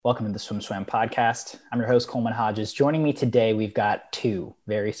Welcome to the Swim Swam podcast. I'm your host, Coleman Hodges. Joining me today, we've got two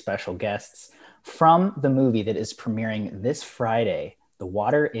very special guests from the movie that is premiering this Friday, The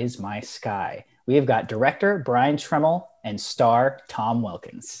Water Is My Sky. We have got director Brian Tremml and star Tom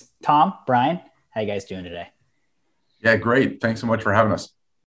Wilkens. Tom, Brian, how you guys doing today? Yeah, great. Thanks so much for having us.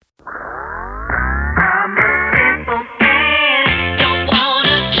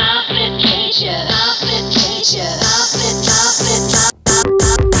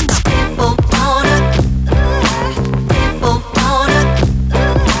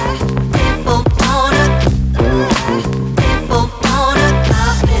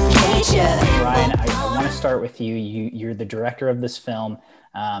 With you. You're the director of this film.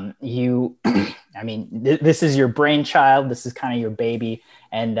 This is your brainchild. This is kind of your baby.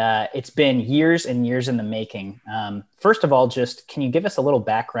 And it's been years and years in the making. First of all, just can you give us a little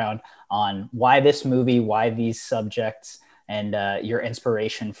background on why this movie, why these subjects, and your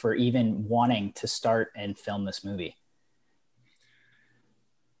inspiration for even wanting to start and film this movie?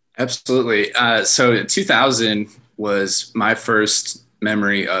 Absolutely. So 2000 was my first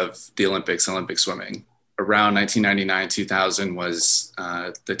memory of the Olympics, Olympic swimming. Around 1999, 2000 was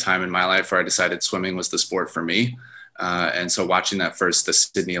the time in my life where I decided swimming was the sport for me. And so watching the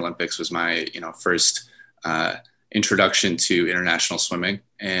Sydney Olympics was my, first introduction to international swimming.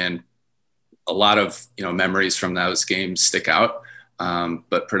 And a lot of, memories from those games stick out.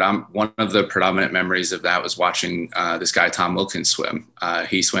 But one of the predominant memories of that was watching this guy, Tom Wilkens, swim.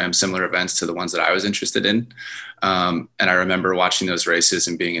 He swam similar events to the ones that I was interested in. And I remember watching those races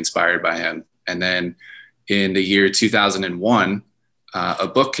and being inspired by him. And then in the year 2001, a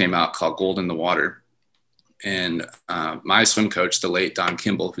book came out called Gold in the Water. And my swim coach, the late Don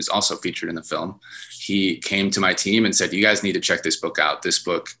Kimball, who's also featured in the film, he came to my team and said, "You guys need to check this book out. This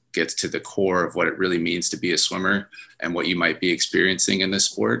book gets to the core of what it really means to be a swimmer and what you might be experiencing in this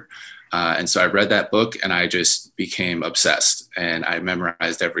sport." And so I read that book and I just became obsessed, and I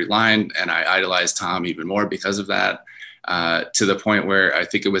memorized every line, and I idolized Tom even more because of that, to the point where I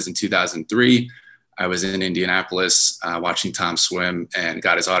think it was in 2003, I was in Indianapolis watching Tom swim and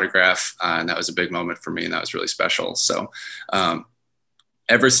got his autograph. And that was a big moment for me, and that was really special. So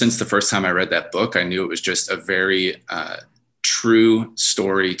ever since the first time I read that book, I knew it was just a very true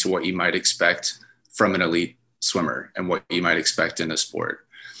story to what you might expect from an elite swimmer and what you might expect in a sport.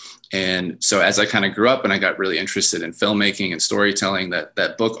 And so as I kind of grew up and I got really interested in filmmaking and storytelling,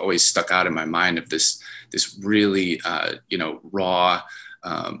 that book always stuck out in my mind of this really, raw,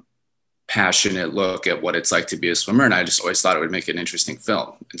 passionate look at what it's like to be a swimmer. And I just always thought it would make an interesting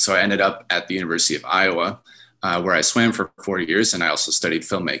film. And so I ended up at the University of Iowa, where I swam for 4 years, and I also studied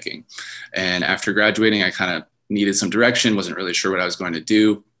filmmaking. And after graduating, I kind of needed some direction, wasn't really sure what I was going to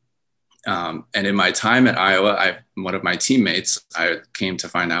do. And in my time at Iowa, one of my teammates, I came to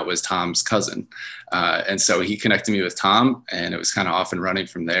find out, was Tom's cousin. And so he connected me with Tom, and it was kind of off and running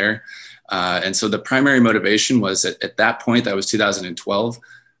from there. And so the primary motivation was at that point, that was 2012,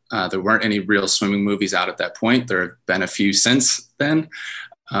 there weren't any real swimming movies out at that point. There have been a few since then.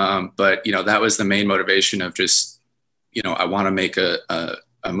 But, that was the main motivation of just, I want to make a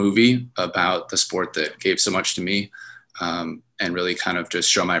movie about the sport that gave so much to me, and really kind of just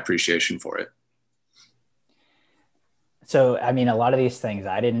show my appreciation for it. So, a lot of these things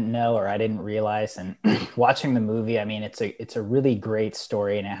I didn't know or I didn't realize, and watching the movie, it's a really great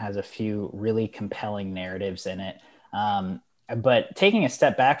story, and it has a few really compelling narratives in it. But taking a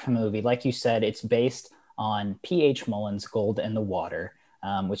step back from the movie, like you said, it's based on P.H. Mullen's Gold in the Water,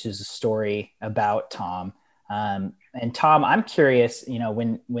 which is a story about Tom. And Tom, I'm curious,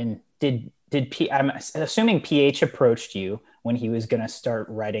 I'm assuming P.H. approached you when he was going to start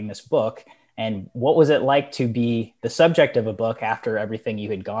writing this book, and what was it like to be the subject of a book after everything you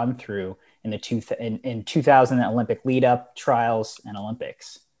had gone through in 2000 Olympic lead up, trials, and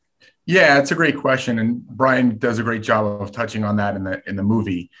Olympics? Yeah, it's a great question. And Brian does a great job of touching on that in the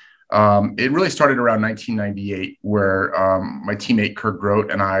movie. It really started around 1998, where my teammate Kurt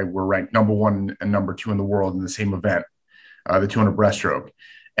Grote and I were ranked number 1 and number 2 in the world in the same event, the 200 breaststroke.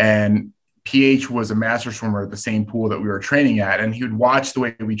 And PH was a master swimmer at the same pool that we were training at, and he would watch the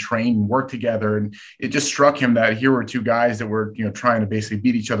way we trained and work together. And it just struck him that here were two guys that were, trying to basically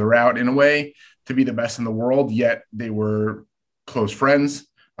beat each other out in a way to be the best in the world, yet they were close friends.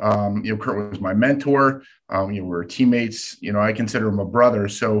 Kurt was my mentor. We were teammates. I consider him a brother.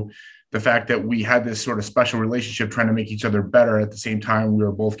 So the fact that we had this sort of special relationship trying to make each other better at the same time we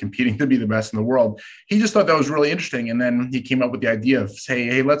were both competing to be the best in the world, he just thought that was really interesting. And then he came up with the idea of, say,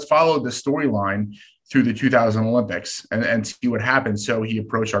 hey, let's follow the storyline through the 2000 Olympics and see what happens. So he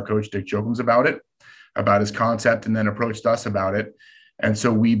approached our coach, Dick Wilkens, about his concept, and then approached us about it. And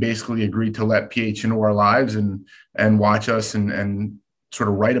so we basically agreed to let PH into our lives and watch us and sort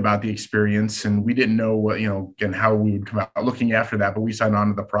of write about the experience. And we didn't know what, again, how we would come out looking after that, but we signed on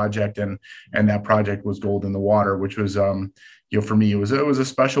to the project, and that project was Gold in the Water, which was, for me, it was a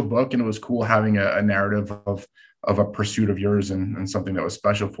special book, and it was cool having a narrative of a pursuit of yours and something that was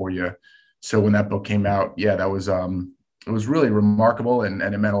special for you. So when that book came out, yeah, that was, it was really remarkable, and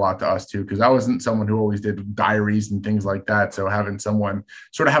it meant a lot to us too, because I wasn't someone who always did diaries and things like that. So having someone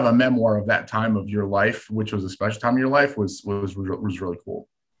sort of have a memoir of that time of your life, which was a special time of your life, was really cool.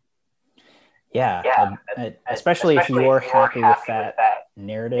 Yeah, especially if you're happy with that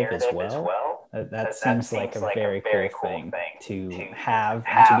narrative as well. That seems like a very cool thing to have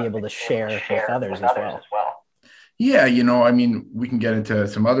and to be able to share with others as well. Yeah, I mean, we can get into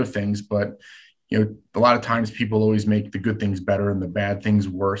some other things, but a lot of times people always make the good things better and the bad things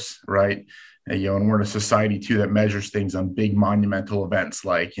worse, right? And we're in a society too that measures things on big monumental events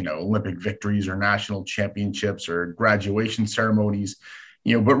like, Olympic victories or national championships or graduation ceremonies,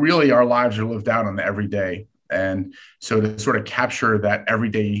 but really our lives are lived out on the everyday. And so to sort of capture that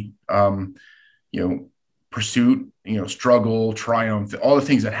everyday, pursuit, struggle, triumph, all the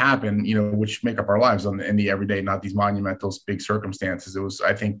things that happen, which make up our lives in the everyday, not these monumental big circumstances. It was,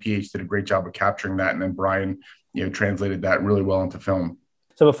 I think PH did a great job of capturing that. And then Brian, translated that really well into film.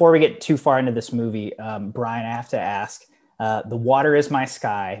 So before we get too far into this movie, Brian, I have to ask, The Water is My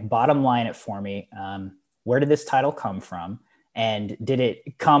Sky, bottom line it for me. Where did this title come from? And did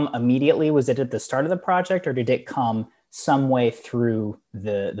it come immediately? Was it at the start of the project, or did it come some way through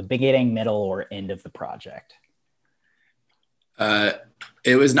the beginning, middle, or end of the project?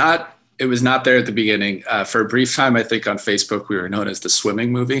 It was not there at the beginning. For a brief time, I think on Facebook, we were known as the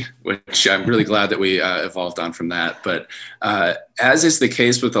Swimming Movie, which I'm really glad that we evolved on from that. But as is the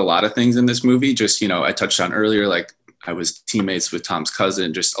case with a lot of things in this movie, just, I touched on earlier, like I was teammates with Tom's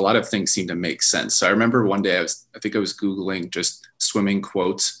cousin, just a lot of things seemed to make sense. So I remember one day I think I was Googling just swimming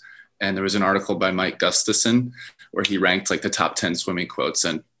quotes, and there was an article by Mike Gustafson where he ranked like the top 10 swimming quotes.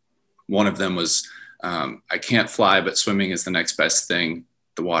 And one of them was, I can't fly, but swimming is the next best thing.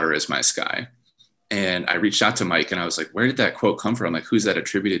 The water is my sky. And I reached out to Mike and I was like, where did that quote come from? Like, who's that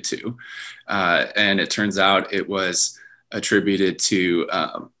attributed to? And it turns out it was attributed to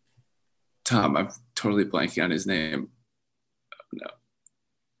Tom. I'm totally blanking on his name. No.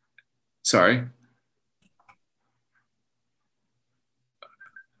 Sorry.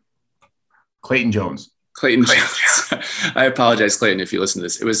 Clayton Jones. Clayton Jones. I apologize, Clayton, if you listen to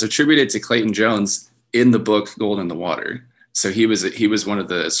this. It was attributed to Clayton Jones in the book Gold in the Water. So he was one of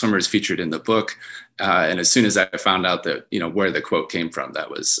the swimmers featured in the book. And as soon as I found out that, where the quote came from, that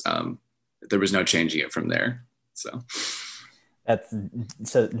was, there was no changing it from there. So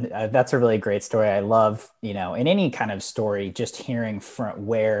that's a really great story. I love, in any kind of story, just hearing from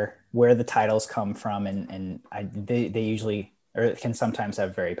where the titles come from. They usually, or can sometimes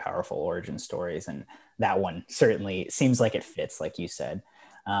have very powerful origin stories. And that one certainly seems like it fits, like you said.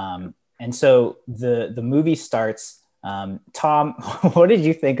 And so the movie starts. Tom, what did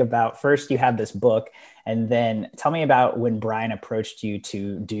you think about, first you have this book, and then tell me about when Brian approached you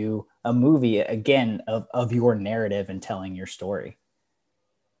to do a movie again of your narrative and telling your story?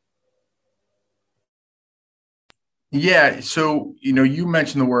 Yeah. So, you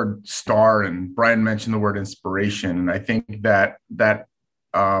mentioned the word star and Brian mentioned the word inspiration. And I think that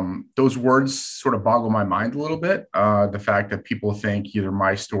those words sort of boggle my mind a little bit. The fact that people think either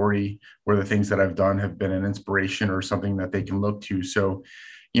my story or the things that I've done have been an inspiration or something that they can look to. So,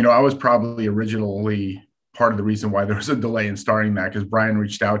 I was probably originally part of the reason why there was a delay in starting that, because Brian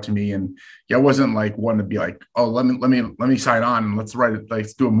reached out to me, and I wasn't like one to be like, oh, let me sign on and let's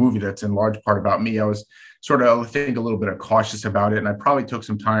do a movie that's in large part about me. I was sort of, I think, a little bit cautious about it. And I probably took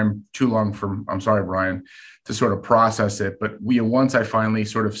some time, too long I'm sorry, Brian, to sort of process it. But once I finally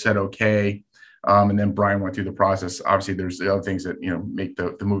sort of said, okay, and then Brian went through the process. Obviously there's the other things that, make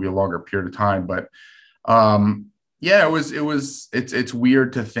the movie a longer period of time. But yeah, it's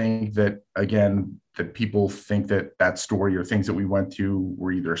weird to think that, again, that people think that story or things that we went to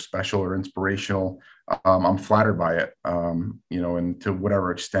were either special or inspirational. I'm flattered by it, and to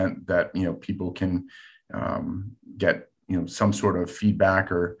whatever extent that, people can get, some sort of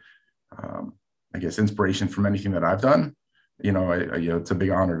feedback or, I guess, inspiration from anything that I've done, it's a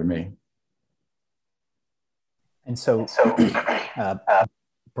big honor to me. And so,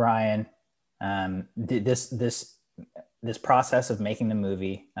 Brian, this process of making the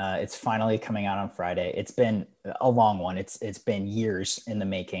movie, it's finally coming out on Friday. It's been a long one. It's been years in the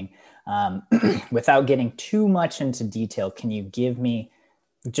making. Without getting too much into detail, can you give me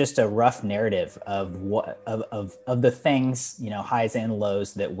just a rough narrative of what of the things, you know, highs and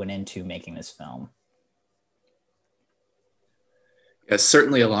lows that went into making this film? It's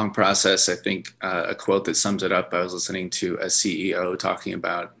certainly a long process. I think a quote that sums it up, I was listening to a CEO talking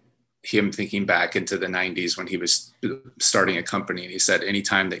about him thinking back into the 90s when he was starting a company. And he said,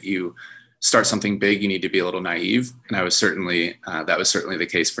 anytime that you start something big, you need to be a little naive. And I was certainly, that was certainly the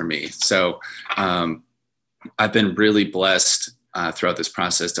case for me. So I've been really blessed throughout this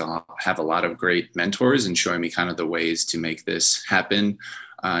process to have a lot of great mentors and showing me kind of the ways to make this happen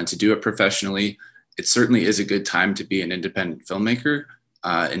and to do it professionally. It certainly is a good time to be an independent filmmaker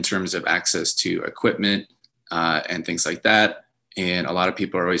in terms of access to equipment and things like that. And a lot of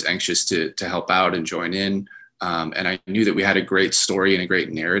people are always anxious to help out and join in. And I knew that we had a great story and a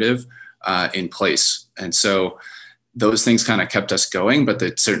great narrative in place. And so those things kind of kept us going, but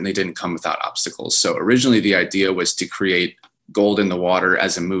that certainly didn't come without obstacles. So originally the idea was to create Gold in the Water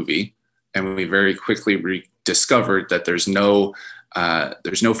as a movie. And we very quickly discovered that there's no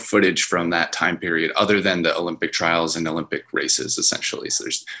footage from that time period other than the Olympic trials and Olympic races, essentially. So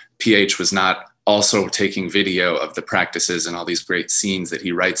PH was not also taking video of the practices and all these great scenes that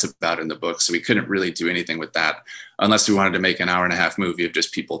he writes about in the book. So we couldn't really do anything with that unless we wanted to make an 1.5-hour movie of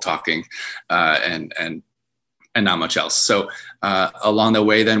just people talking and not much else. So along the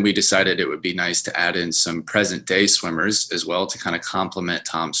way, then we decided it would be nice to add in some present day swimmers as well to kind of complement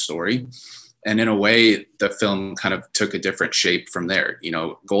Tom's story. And in a way, the film kind of took a different shape from there. You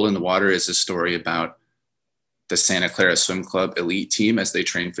know, Gold in the Water is a story about the Santa Clara Swim Club elite team as they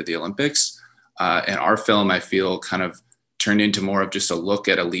train for the Olympics. And our film, I feel, kind of turned into more of just a look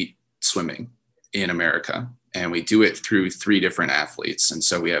at elite swimming in America. And we do it through 3 different athletes. And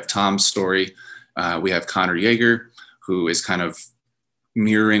so we have Tom's story. We have Connor Yeager, who is kind of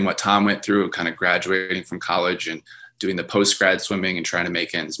mirroring what Tom went through, kind of graduating from college and doing the post-grad swimming and trying to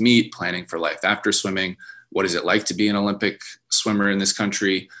make ends meet, planning for life after swimming. What is it like to be an Olympic swimmer in this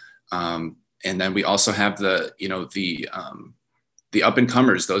country? And then we also have the up and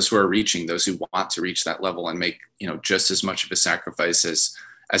comers, those who are reaching, those who want to reach that level and make, you know, just as much of a sacrifice as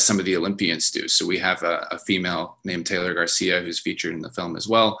some of the Olympians do. So we have a female named Taylor Garcia who's featured in the film as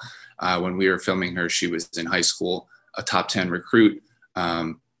well. When we were filming her, she was in high school, a top 10 recruit.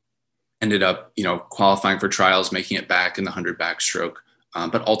 Ended up, you know, qualifying for trials, making it back in the 100 backstroke,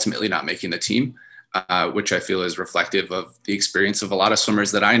 but ultimately not making the team, which I feel is reflective of the experience of a lot of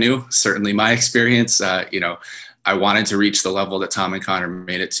swimmers that I knew. Certainly my experience, you know, I wanted to reach the level that Tom and Connor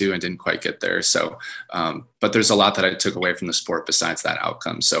made it to and didn't quite get there. So, but there's a lot that I took away from the sport besides that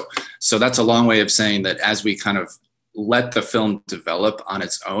outcome. So that's a long way of saying that as we kind of let the film develop on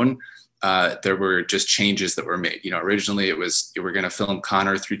its own, there were just changes that were made. You know, originally it was, we're going to film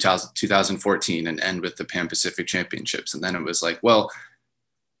Connor through 2014 and end with the Pan Pacific Championships. And then it was like, well,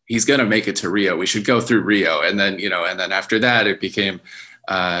 he's going to make it to Rio. We should go through Rio. And then, you know, and then after that, it became,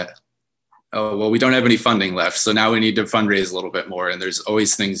 oh, well, we don't have any funding left. So now we need to fundraise a little bit more. And there's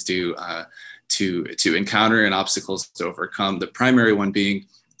always things to encounter and obstacles to overcome. The primary one being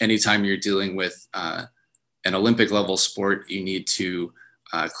anytime you're dealing with an Olympic level sport, you need to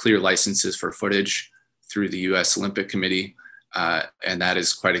clear licenses for footage through the US Olympic Committee. And that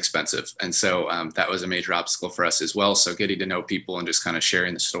is quite expensive. And so that was a major obstacle for us as well. So getting to know people and just kind of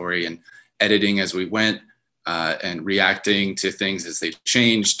sharing the story and editing as we went and reacting to things as they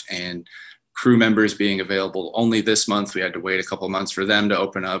changed, and crew members being available only this month. We had to wait a couple of months for them to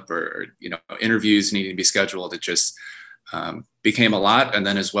open up, or you know, interviews needing to be scheduled. It just became a lot. And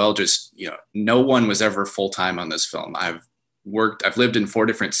then as well, just, you know, no one was ever full-time on this film. I've lived in 4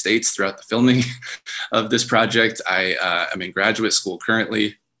 different states throughout the filming of this project. I'm in graduate school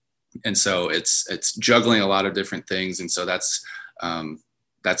currently. And so it's juggling a lot of different things. And so that's kind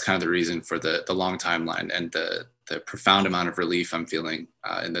of the reason for the long timeline and the profound amount of relief I'm feeling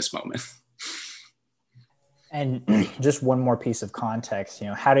in this moment. And just one more piece of context, you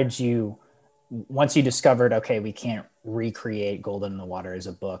know, how did you, once you discovered, okay, we can't recreate Gold in the Water as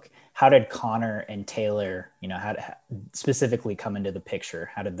a book, how did Connor and Taylor, you know, how specifically come into the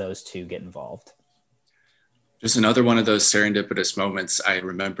picture? How did those 2 get involved? Just another one of those serendipitous moments. I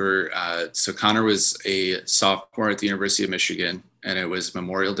remember, so Connor was a sophomore at the University of Michigan, and it was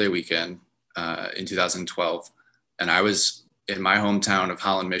Memorial Day weekend in 2012. And I was in my hometown of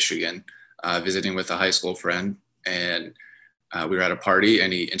Holland, Michigan, visiting with a high school friend. And we were at a party,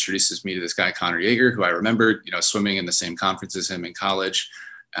 and he introduces me to this guy, Connor Yeager, who I remembered, you know, swimming in the same conference as him in college.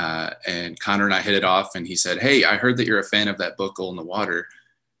 And Connor and I hit it off, and he said, "Hey, I heard that you're a fan of that book, Gold in the Water.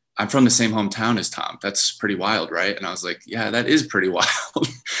 I'm from the same hometown as Tom. That's pretty wild, right?" And I was like, "Yeah, that is pretty wild."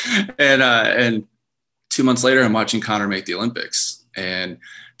 And 2 months later, I'm watching Connor make the Olympics. And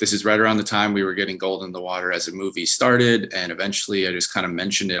this is right around the time we were getting Gold in the Water as a movie started. And eventually I just kind of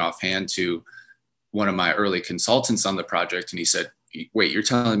mentioned it offhand to one of my early consultants on the project. And he said, wait, you're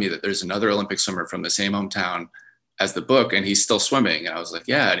telling me that there's another Olympic swimmer from the same hometown as the book and he's still swimming? And I was like,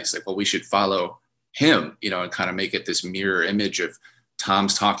 yeah. And he's like, well, we should follow him, you know, and kind of make it this mirror image of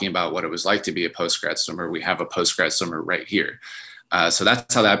Tom's talking about what it was like to be a post-grad swimmer. We have a post-grad swimmer right here. So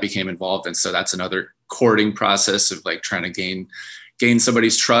that's how that became involved. And so that's another courting process of like trying to gain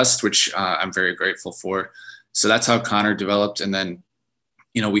somebody's trust, which I'm very grateful for. So that's how Connor developed. And then,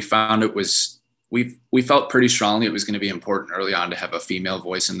 you know, we found we felt pretty strongly it was going to be important early on to have a female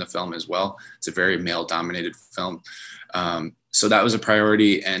voice in the film as well. It's a very male dominated film. So that was a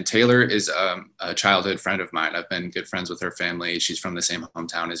priority. And Taylor is a childhood friend of mine. I've been good friends with her family. She's from the same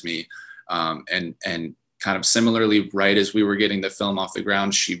hometown as me. And kind of similarly, right as we were getting the film off the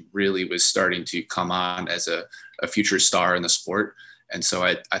ground, she really was starting to come on as a future star in the sport. And so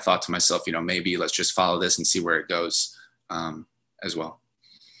I thought to myself, you know, maybe let's just follow this and see where it goes as well.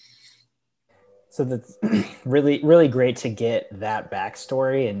 So that's really, really great to get that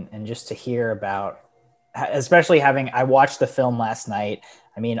backstory and just to hear about, especially I watched the film last night.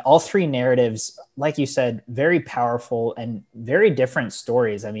 I mean, all three narratives, like you said, very powerful and very different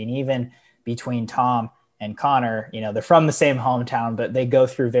stories. I mean, even between Tom and Connor, you know, they're from the same hometown, but they go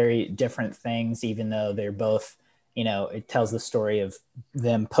through very different things, even though they're both, you know, it tells the story of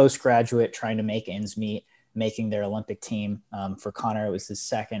them postgraduate trying to make ends meet, making their Olympic team. For Connor, it was his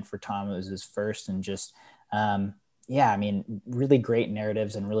second. For Tom, it was his first. And just, yeah, I mean, really great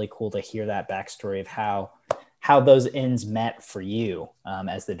narratives and really cool to hear that backstory of how those ends met for you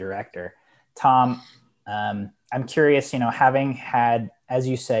as the director. Tom, I'm curious, you know, having had, as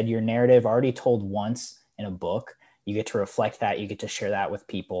you said, your narrative already told once in a book, you get to reflect that, you get to share that with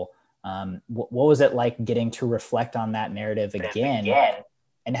people. What was it like getting to reflect on that narrative again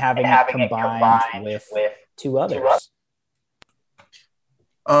and having it combined with two others?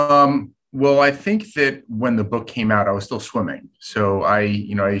 Well, I think that when the book came out, I was still swimming. So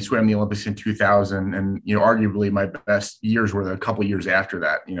I swam the Olympics in 2000, and, you know, arguably my best years were a couple of years after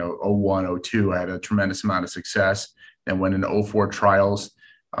that. You know, 01, 02, I had a tremendous amount of success and went into 04 trials.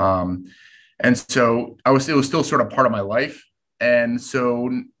 And so it was still sort of part of my life. And so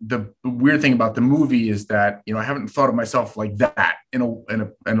the weird thing about the movie is that, you know, I haven't thought of myself like that in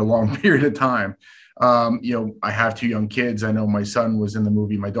a long period of time. You know, I have two young kids. I know my son was in the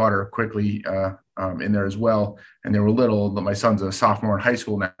movie, my daughter quickly in there as well. And they were little, but my son's a sophomore in high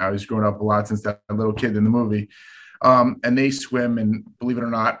school now. He's grown up a lot since that little kid in the movie. And they swim, and believe it or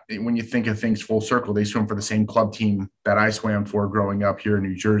not, when you think of things full circle, they swim for the same club team that I swam for growing up here in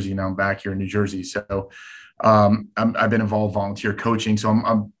New Jersey. Now I'm back here in New Jersey. So I've been involved volunteer coaching. So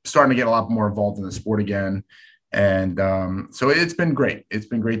I'm starting to get a lot more involved in the sport again. And so it's been great. It's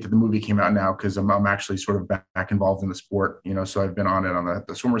been great that the movie came out now, because I'm actually sort of back involved in the sport, you know, so I've been on it on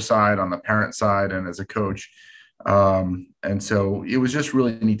the swimmer side, on the parent side, and as a coach. And so it was just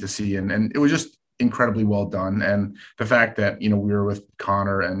really neat to see. And it was just incredibly well done. And the fact that, you know, we were with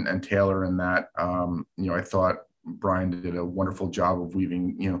Connor and Taylor and that, you know, I thought Brian did a wonderful job of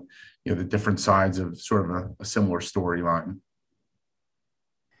weaving, you know, the different sides of sort of a similar storyline.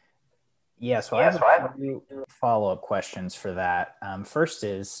 Yeah, so I have a few follow-up questions for that. First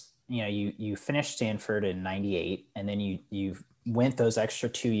is, you know, you finished Stanford in '98, and then you went those extra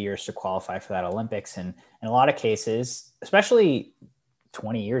 2 years to qualify for that Olympics. And in a lot of cases, especially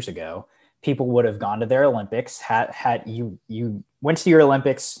 20 years ago, people would have gone to their Olympics, had you went to your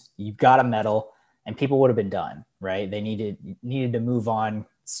Olympics, you got a medal, and people would have been done, right? They needed to move on,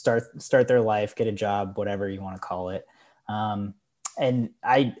 start their life, get a job, whatever you want to call it. And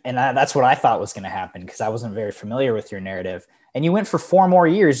that's what I thought was going to happen, because I wasn't very familiar with your narrative. And you went for 4 more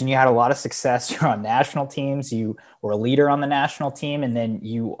years and you had a lot of success. You're on national teams. You were a leader on the national team. And then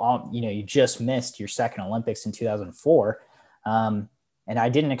you just missed your second Olympics in 2004. And I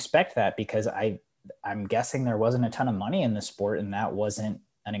didn't expect that, because I'm guessing there wasn't a ton of money in the sport, and that wasn't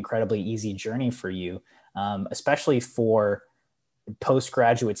an incredibly easy journey for you, especially for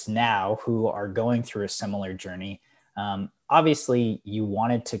postgraduates now who are going through a similar journey. Obviously you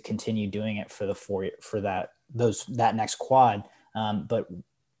wanted to continue doing it for that next quad. But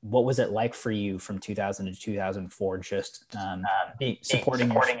what was it like for you from 2000 to 2004, just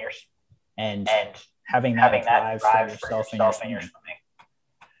supporting your and having that drive for yourself in your swimming?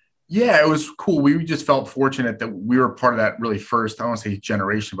 Yeah, it was cool. We just felt fortunate that we were part of that really first, I don't want to say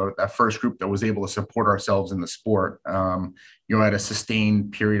generation, but that first group that was able to support ourselves in the sport. You know, at a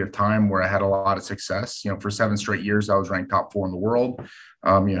sustained period of time where I had a lot of success. You know, for 7 straight years, I was ranked top 4 in the world.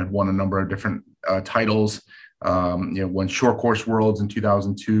 You know, I'd won a number of different titles. Won short course worlds in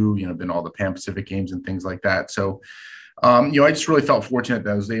 2002, been all the Pan Pacific Games and things like that. So, I just really felt fortunate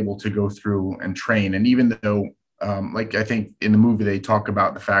that I was able to go through and train. And even though, like I think in the movie, they talk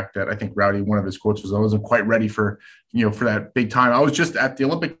about the fact that I think Rowdy, one of his quotes was, I wasn't quite ready for that big time. I was just at the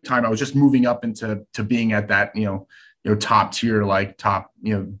Olympic time. I was just moving up into being at that, top tier, like top,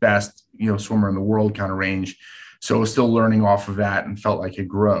 best, swimmer in the world kind of range. So I was still learning off of that and felt like it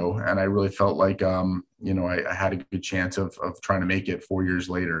grow. And I really felt like, I had a good chance of trying to make it 4 years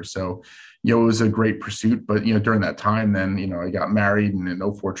later. So, it was a great pursuit. But, during that time, then, I got married, and in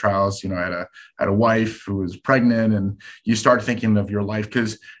 '04 trials, I had a wife who was pregnant, and you start thinking of your life,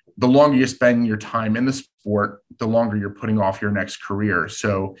 because the longer you spend your time in the sport, the longer you're putting off your next career.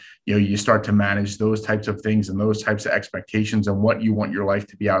 So, you start to manage those types of things and those types of expectations and what you want your life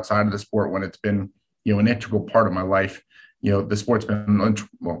to be outside of the sport, when it's been, an integral part of my life. The sport's been,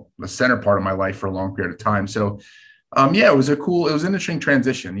 the center part of my life for a long period of time. So, it was it was an interesting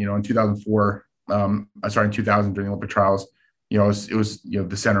transition, in 2004, in 2000 during the Olympic trials, it was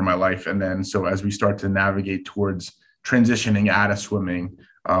the center of my life. And then, so as we start to navigate towards transitioning out of swimming,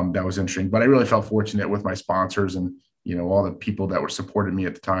 that was interesting. But I really felt fortunate with my sponsors and, all the people that were supporting me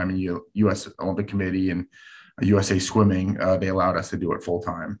at the time, and U.S. Olympic Committee and USA Swimming, they allowed us to do it full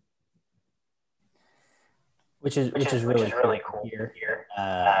time. Which is really cool here.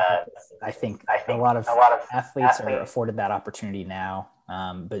 I think a lot of athletes are afforded that opportunity now,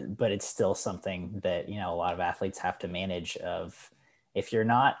 but it's still something that a lot of athletes have to manage. Of if you're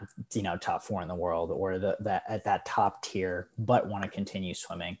not top 4 in the world, or that at that top tier, but want to continue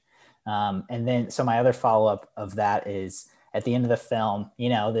swimming, and then so my other follow up of that is, at the end of the film,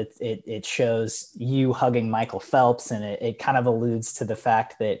 that it shows you hugging Michael Phelps, and it kind of alludes to the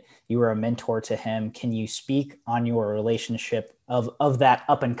fact that you were a mentor to him. Can you speak on your relationship of that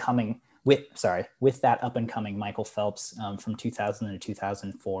up and coming with that up and coming Michael Phelps from 2000 to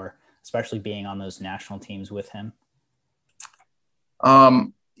 2004, especially being on those national teams with him?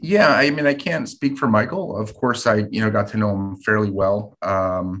 Yeah, I mean, I can't speak for Michael. Of course, I got to know him fairly well.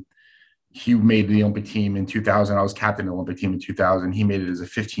 He made the Olympic team in 2000. I was captain of the Olympic team in 2000. He made it as a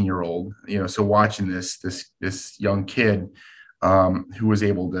 15-year-old, so watching this young kid who was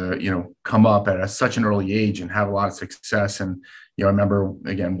able to, come up at such an early age and have a lot of success. And, I remember,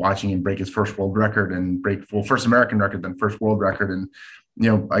 again, watching him break his first world record and first American record, then first world record. And,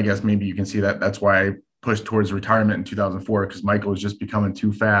 I guess maybe you can see that that's why I pushed towards retirement in 2004, because Michael was just becoming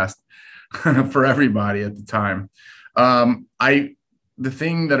too fast for everybody at the time. The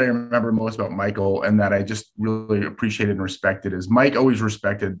thing that I remember most about Michael, and that I just really appreciated and respected, is Mike always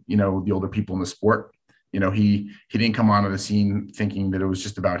respected, the older people in the sport. He didn't come onto the scene thinking that it was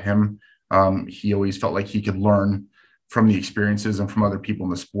just about him. He always felt like he could learn from the experiences and from other people in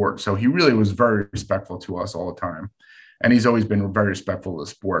the sport. So he really was very respectful to us all the time. And he's always been very respectful of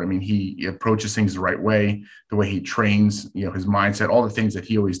the sport. I mean, he approaches things the right way, the way he trains, his mindset, all the things that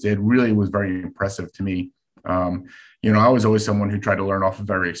he always did really was very impressive to me. I was always someone who tried to learn off of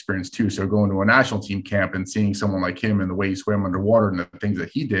very experienced too. So going to a national team camp and seeing someone like him and the way he swam underwater and the things that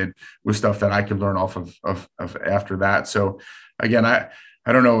he did was stuff that I could learn off of after that. So again, I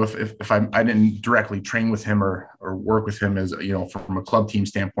don't know if I didn't directly train with him or work with him as, from a club team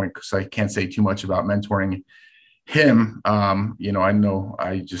standpoint, because I can't say too much about mentoring him. I know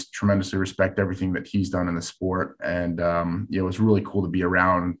I just tremendously respect everything that he's done in the sport. And, it was really cool to be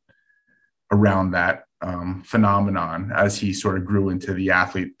around that phenomenon as he sort of grew into the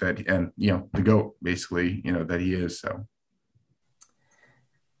athlete the GOAT basically, that he is. So.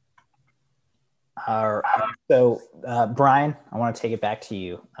 So Brian, I want to take it back to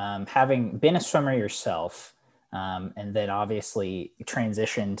you. Having been a swimmer yourself, and then obviously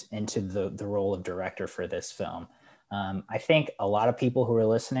transitioned into the role of director for this film. I think a lot of people who are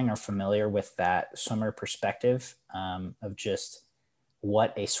listening are familiar with that swimmer perspective of just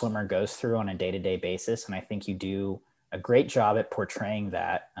what a swimmer goes through on a day-to-day basis. And I think you do a great job at portraying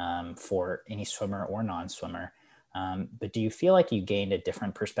that for any swimmer or non-swimmer. But do you feel like you gained a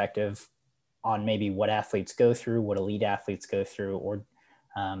different perspective on maybe what athletes go through, what elite athletes go through, or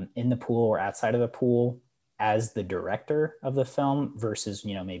in the pool or outside of the pool as the director of the film versus,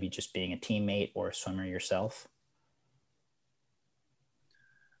 maybe just being a teammate or a swimmer yourself?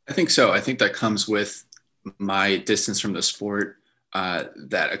 I think so. I think that comes with my distance from the sport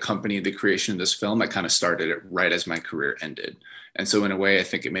that accompanied the creation of this film. I kind of started it right as my career ended. And so in a way, I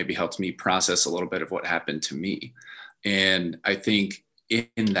think it maybe helped me process a little bit of what happened to me. And I think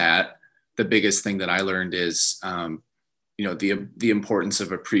in that, the biggest thing that I learned is, the importance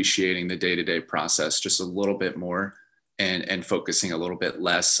of appreciating the day-to-day process just a little bit more and focusing a little bit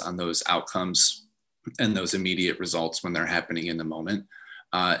less on those outcomes and those immediate results when they're happening in the moment,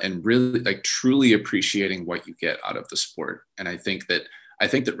 and really like truly appreciating what you get out of the sport. And I think that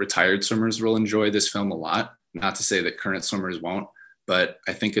retired swimmers will enjoy this film a lot. Not to say that current swimmers won't, but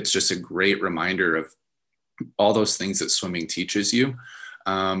I think it's just a great reminder of all those things that swimming teaches you.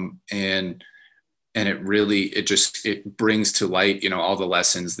 And it brings to light, all the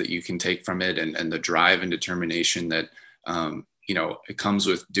lessons that you can take from it, and the drive and determination that, it comes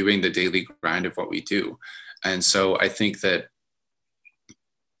with doing the daily grind of what we do. And so I think that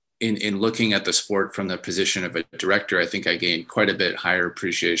in looking at the sport from the position of a director, I think I gained quite a bit higher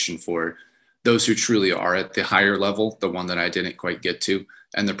appreciation for those who truly are at the higher level, the one that I didn't quite get to,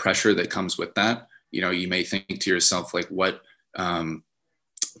 and the pressure that comes with that. You may think to yourself, like, what, well,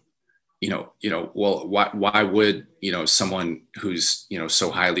 why would, someone who's, so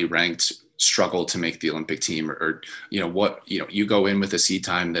highly ranked struggle to make the Olympic team, or you go in with a seed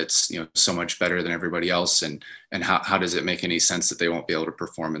time that's, so much better than everybody else. And how does it make any sense that they won't be able to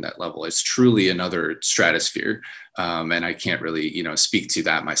perform in that level? It's truly another stratosphere. And I can't really, speak to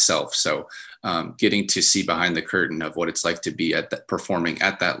that myself. So getting to see behind the curtain of what it's like to be performing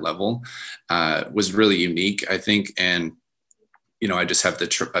at that level was really unique, I think. And, I just have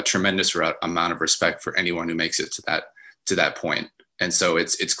a tremendous amount of respect for anyone who makes it to that point. And so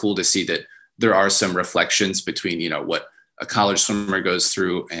it's cool to see that there are some reflections between, what a college swimmer goes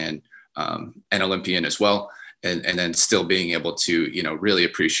through and an Olympian as well. And then still being able to, really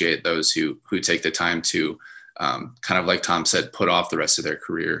appreciate those who take the time to kind of, like Tom said, put off the rest of their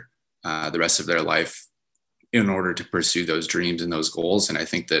career, the rest of their life in order to pursue those dreams and those goals. And I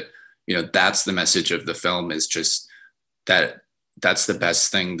think that, that's the message of the film, is just that's the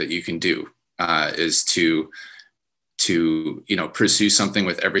best thing that you can do, is to pursue something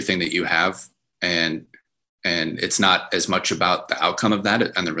with everything that you have. And it's not as much about the outcome of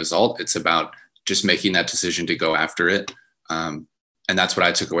that and the result. It's about just making that decision to go after it. And that's what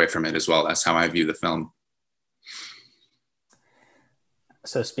I took away from it as well. That's how I view the film.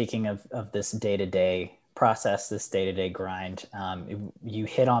 So speaking of this day-to-day process, this day-to-day grind, you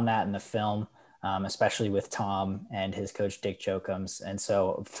hit on that in the film, especially with Tom and his coach, Dick Jokums. And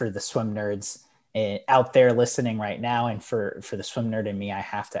so for the swim nerds out there listening right now, and for the swim nerd in me, I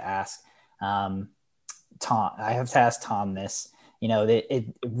have to ask Tom this. It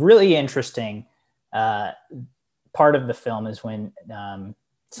really interesting part of the film is when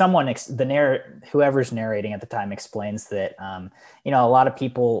whoever's narrating at the time explains that, a lot of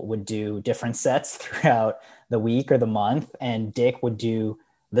people would do different sets throughout the week or the month, and Dick would do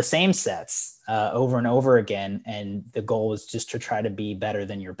the same sets over and over again. And the goal was just to try to be better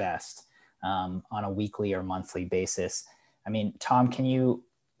than your best on a weekly or monthly basis. I mean, Tom, can you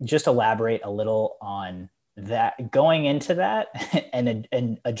just elaborate a little on that, going into that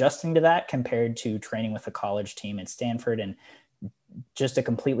and adjusting to that compared to training with a college team at Stanford, and just a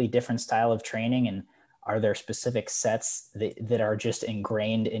completely different style of training? And are there specific sets that are just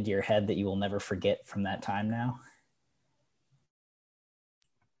ingrained into your head that you will never forget from that time now?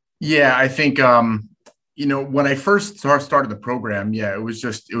 Yeah, I think, when I first started the program, it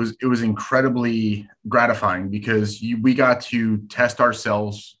was incredibly gratifying, because we got to test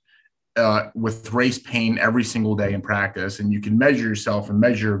ourselves with race pain every single day in practice, and you can measure yourself and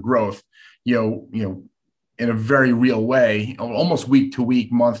measure your growth, in a very real way, almost week to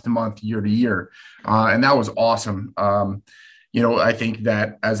week, month to month, year to year. And that was awesome. I think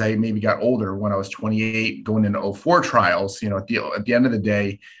that as I maybe got older, when I was 28 going into 04 trials, at the end of the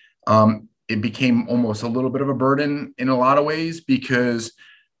day, it became almost a little bit of a burden in a lot of ways, because,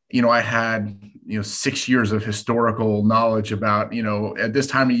 I had, 6 years of historical knowledge about, at this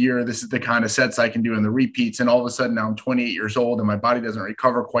time of year, this is the kind of sets I can do in the repeats. And all of a sudden now I'm 28 years old and my body doesn't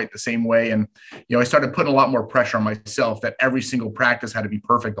recover quite the same way. And, I started putting a lot more pressure on myself that every single practice had to be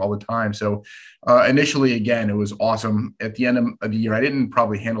perfect all the time. So initially, again, it was awesome. At the end of the year, I didn't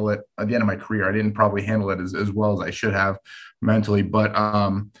probably handle it at the end of my career. I didn't probably handle it as well as I should have mentally, but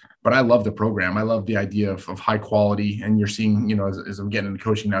I love the program. I love the idea of high quality. And you're seeing, as I'm getting into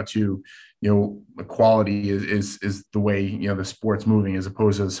coaching now too, the quality is the way, the sport's moving, as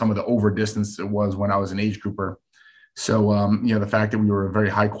opposed to some of the over distance it was when I was an age grouper. So, the fact that we were a very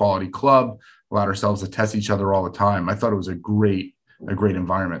high quality club, allowed ourselves to test each other all the time, I thought it was a great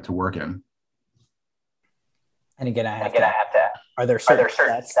environment to work in. And again, I have to, are there certain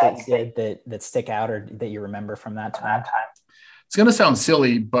sets that you did that stick out, or that you remember from that time? It's going to sound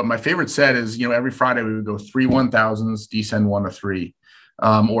silly, but my favorite set is, every Friday we would go 3 1000s, descend 1 to 3.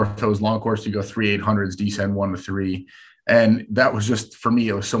 Or if it was long course, you go 3 800s, descend 1 to 3. And that was just, for me,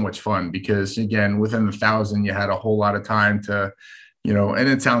 it was so much fun, because again, within the 1,000, you had a whole lot of time to and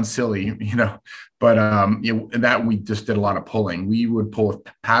it sounds silly, but and that we just did a lot of pulling. We would pull with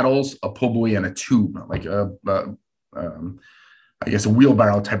paddles, a pull buoy, and a tube, like I guess a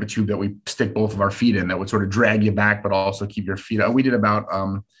wheelbarrow type of tube that we stick both of our feet in that would sort of drag you back, but also keep your feet up. We did about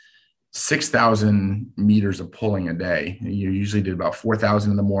 6,000 meters of pulling a day. You usually did about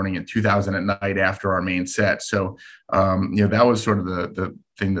 4,000 in the morning and 2,000 at night after our main set. So, that was sort of the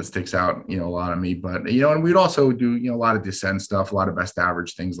thing that sticks out, a lot of me. But, and we'd also do, a lot of descent stuff, a lot of best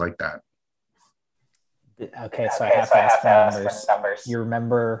average, things like that. Okay, so I have to ask for numbers. You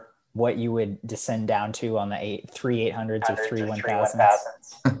remember what you would descend down to on the 3 800s or 3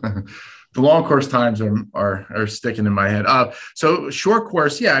 1000s? The long course times are sticking in my head. So short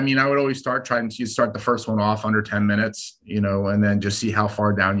course, I would always trying to start the first one off under 10 minutes, and then just see how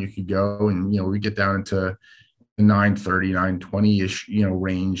far down you could go. And, we get down into 9:30, 9:20-ish,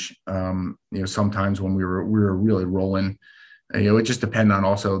 range. Sometimes when we were really rolling, it just depended on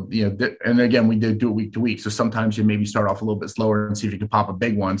also, and again, we did do it week to week. So sometimes you maybe start off a little bit slower and see if you can pop a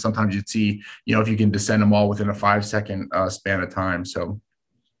big one. Sometimes you'd see, if you can descend them all within a 5-second span of time. So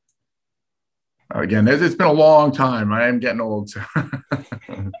again, it's been a long time. I am getting old. So.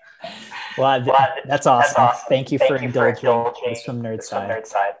 Well, that's awesome. Thank you for indulging this from Nerd Side.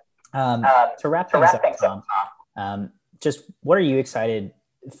 To wrap things up, Tom, just what are you excited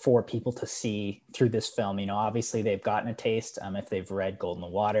for people to see through this film? Obviously they've gotten a taste. If they've read Gold in the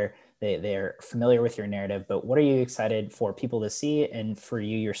Water, they're familiar with your narrative, but what are you excited for people to see and for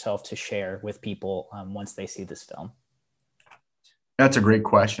you yourself to share with people once they see this film? That's a great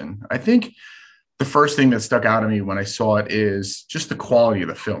question. I think the first thing that stuck out to me when I saw it is just the quality of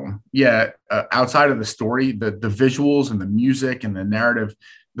the film. Outside of the story, the visuals and the music and the narrative,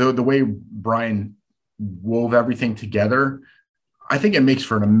 the way Brian wove everything together, I think it makes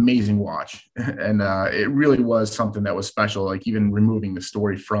for an amazing watch. And it really was something that was special, like even removing the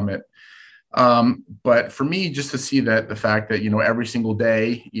story from it. But for me, just to see that the fact that, every single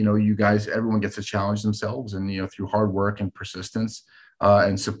day, you guys, everyone gets to challenge themselves and, through hard work and persistence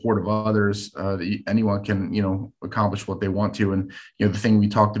and support of others, anyone can, accomplish what they want to. And, the thing we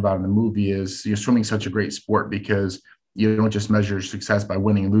talked about in the movie is swimming's such a great sport because you don't just measure success by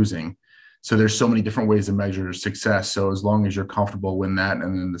winning and losing. So there's so many different ways to measure success. So as long as you're comfortable in that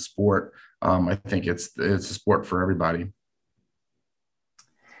and in the sport, I think it's a sport for everybody.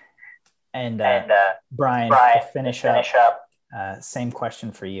 And Brian, to finish up, same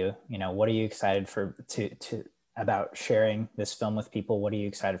question for you. What are you excited about sharing this film with people? What are you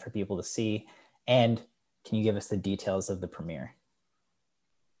excited for people to see? And can you give us the details of the premiere?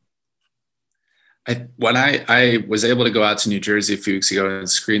 When I was able to go out to New Jersey a few weeks ago and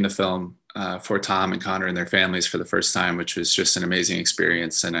screen the film for Tom and Connor and their families for the first time, which was just an amazing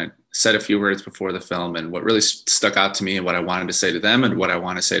experience. And I said a few words before the film, and what really stuck out to me and what I wanted to say to them and what I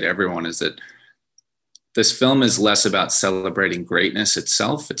want to say to everyone is that this film is less about celebrating greatness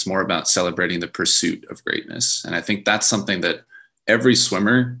itself. It's more about celebrating the pursuit of greatness. And I think that's something that every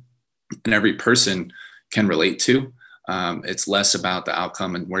swimmer and every person can relate to. It's less about the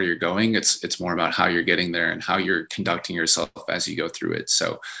outcome and where you're going. It's more about how you're getting there and how you're conducting yourself as you go through it.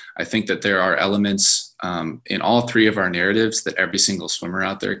 So I think that there are elements in all three of our narratives that every single swimmer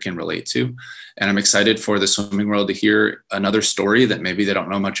out there can relate to. And I'm excited for the swimming world to hear another story that maybe they don't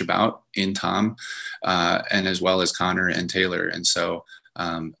know much about in Tom and as well as Connor and Taylor. And so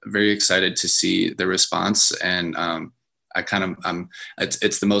very excited to see the response. And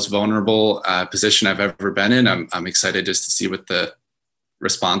it's the most vulnerable position I've ever been in. I'm excited just to see what the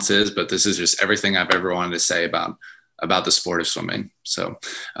response is, but this is just everything I've ever wanted to say about the sport of swimming. So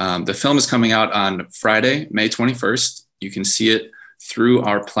the film is coming out on Friday, May 21st. You can see it through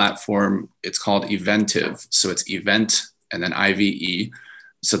our platform. It's called Eventive. So it's event and then IVE.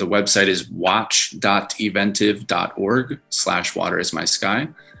 So the website is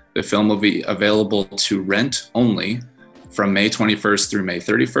watch.eventive.org/waterismysky. The film will be available to rent only from May 21st through May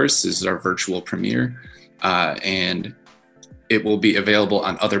 31st. This is our virtual premiere. And it will be available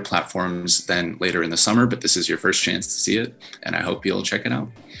on other platforms then later in the summer, but this is your first chance to see it. And I hope you'll check it out.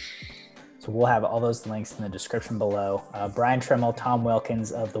 So we'll have all those links in the description below. Brian Tremml, Tom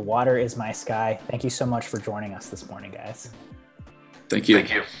Wilkens of The Water is My Sky. Thank you so much for joining us this morning, guys. Thank you.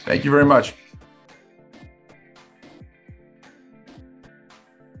 Thank you very much.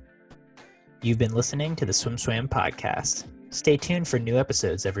 You've been listening to the Swim Swam podcast. Stay tuned for new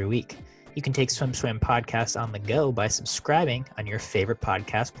episodes every week. You can take Swim Swam podcast on the go by subscribing on your favorite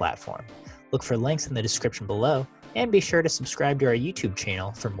podcast platform. Look for links in the description below, and be sure to subscribe to our YouTube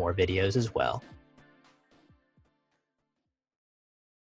channel for more videos as well.